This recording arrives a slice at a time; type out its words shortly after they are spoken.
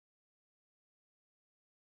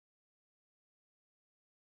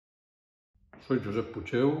Soy Josep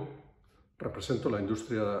Pucheu, represento la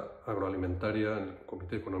industria agroalimentaria en el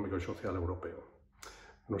Comité Económico y Social Europeo.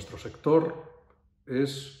 Nuestro sector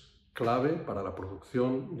es clave para la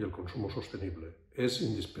producción y el consumo sostenible. Es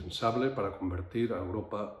indispensable para convertir a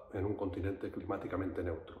Europa en un continente climáticamente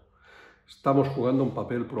neutro. Estamos jugando un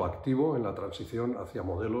papel proactivo en la transición hacia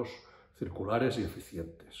modelos circulares y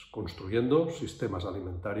eficientes, construyendo sistemas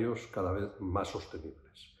alimentarios cada vez más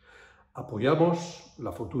sostenibles. Apoyamos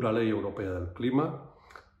la futura Ley Europea del Clima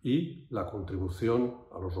y la contribución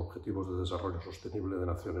a los Objetivos de Desarrollo Sostenible de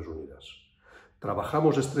Naciones Unidas.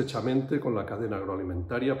 Trabajamos estrechamente con la cadena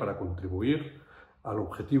agroalimentaria para contribuir al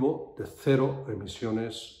objetivo de cero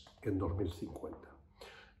emisiones en 2050.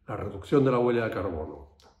 La reducción de la huella de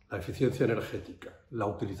carbono, la eficiencia energética, la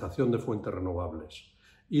utilización de fuentes renovables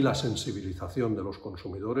y la sensibilización de los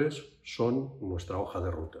consumidores son nuestra hoja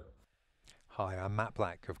de ruta. Hi, I'm Matt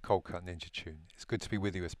Black of Coldcut Ninja Tune. It's good to be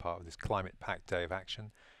with you as part of this Climate Pact Day of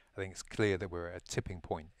Action. I think it's clear that we're at a tipping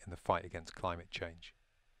point in the fight against climate change.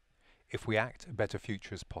 If we act, a better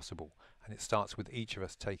future is possible, and it starts with each of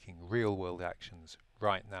us taking real-world actions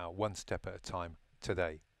right now, one step at a time,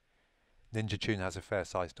 today. Ninja Tune has a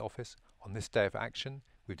fair-sized office. On this day of action,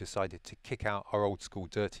 we've decided to kick out our old-school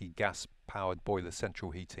dirty gas-powered boiler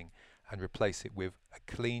central heating and replace it with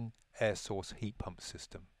a clean air source heat pump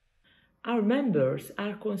system. Our members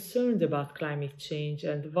are concerned about climate change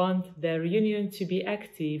and want their union to be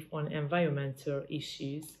active on environmental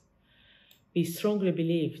issues. We strongly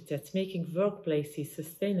believe that making workplaces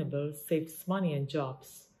sustainable saves money and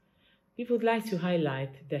jobs. We would like to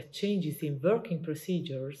highlight that changes in working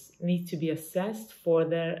procedures need to be assessed for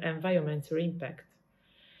their environmental impact.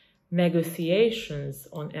 Negotiations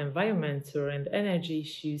on environmental and energy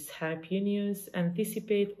issues help unions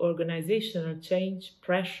anticipate organizational change,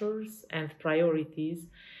 pressures, and priorities,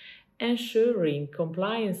 ensuring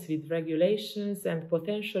compliance with regulations and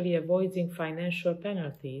potentially avoiding financial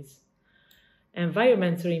penalties.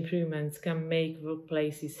 Environmental improvements can make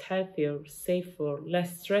workplaces healthier, safer,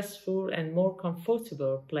 less stressful, and more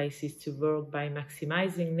comfortable places to work by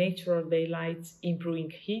maximizing natural daylight, improving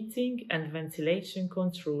heating and ventilation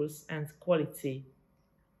controls, and quality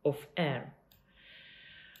of air.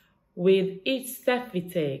 With each step we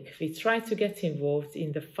take, we try to get involved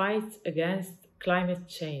in the fight against climate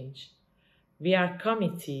change. We are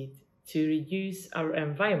committed to reduce our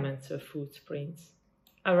environmental footprint.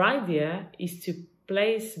 Our idea is to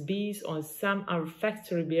place bees on some of our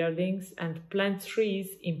factory buildings and plant trees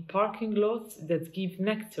in parking lots that give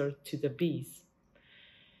nectar to the bees.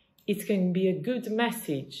 It can be a good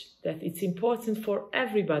message that it's important for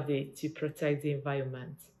everybody to protect the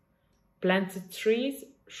environment. Plant trees,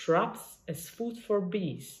 shrubs as food for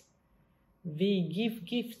bees. We give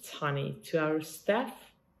gift honey to our staff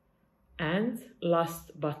and,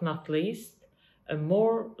 last but not least, a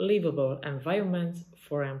more livable environment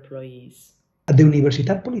for employees. At the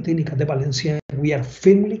Universitat Politécnica de Valencia, we are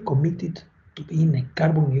firmly committed to being a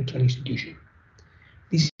carbon-neutral institution.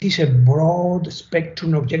 This is a broad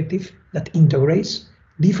spectrum objective that integrates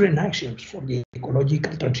different actions for the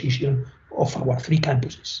ecological transition of our three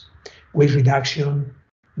campuses: waste reduction,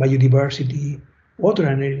 biodiversity, water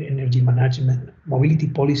and energy management, mobility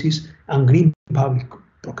policies, and green public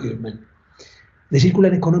procurement. The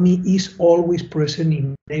circular economy is always present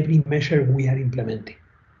in every measure we are implementing.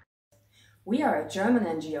 We are a German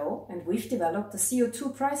NGO and we've developed a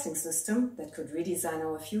CO2 pricing system that could redesign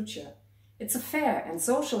our future. It's a fair and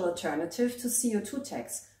social alternative to CO2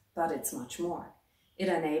 tax, but it's much more. It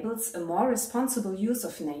enables a more responsible use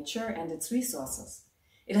of nature and its resources.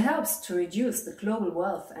 It helps to reduce the global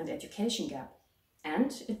wealth and education gap.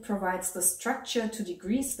 And it provides the structure to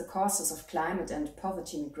decrease the causes of climate and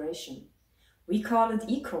poverty migration. We call it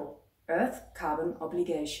ECO, Earth Carbon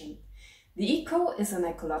Obligation. The ECO is an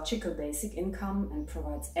ecological basic income and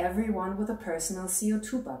provides everyone with a personal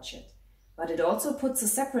CO2 budget. But it also puts a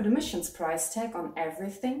separate emissions price tag on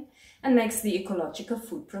everything and makes the ecological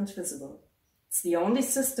footprint visible. It's the only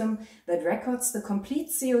system that records the complete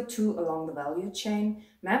CO2 along the value chain,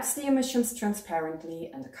 maps the emissions transparently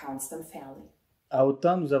and accounts them fairly. À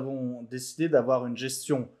Autun, nous avons décidé d'avoir une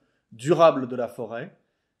gestion durable de la forêt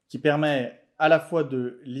qui permet à la fois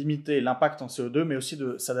de limiter l'impact en CO2, mais aussi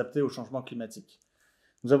de s'adapter au changement climatique.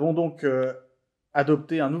 Nous avons donc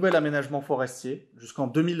adopté un nouvel aménagement forestier jusqu'en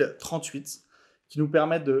 2038 qui nous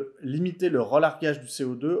permet de limiter le relargage du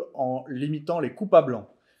CO2 en limitant les coupes à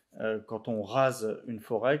blanc quand on rase une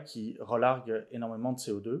forêt qui relargue énormément de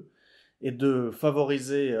CO2 et de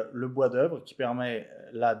favoriser le bois d'œuvre qui permet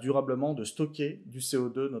là durablement de stocker du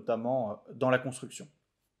CO2 notamment dans la construction.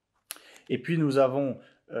 Et puis nous avons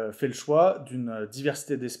fait le choix d'une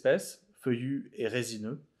diversité d'espèces feuillus et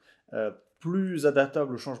résineux, plus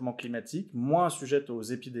adaptables au changement climatique, moins sujettes aux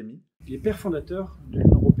épidémies. Les pères fondateurs de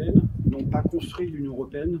l'Union européenne n'ont pas construit l'Union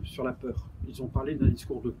européenne sur la peur. Ils ont parlé d'un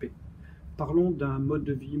discours de paix. Parlons d'un mode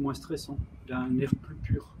de vie moins stressant, d'un air plus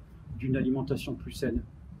pur, d'une alimentation plus saine.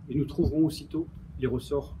 Et nous trouverons aussitôt les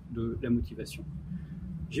ressorts de la motivation.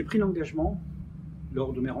 J'ai pris l'engagement,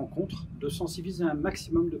 lors de mes rencontres, de sensibiliser un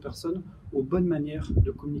maximum de personnes aux bonnes manières de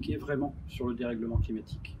communiquer vraiment sur le dérèglement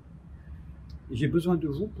climatique. Et j'ai besoin de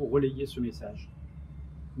vous pour relayer ce message.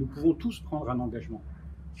 Nous pouvons tous prendre un engagement.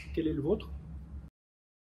 Quel est le vôtre ?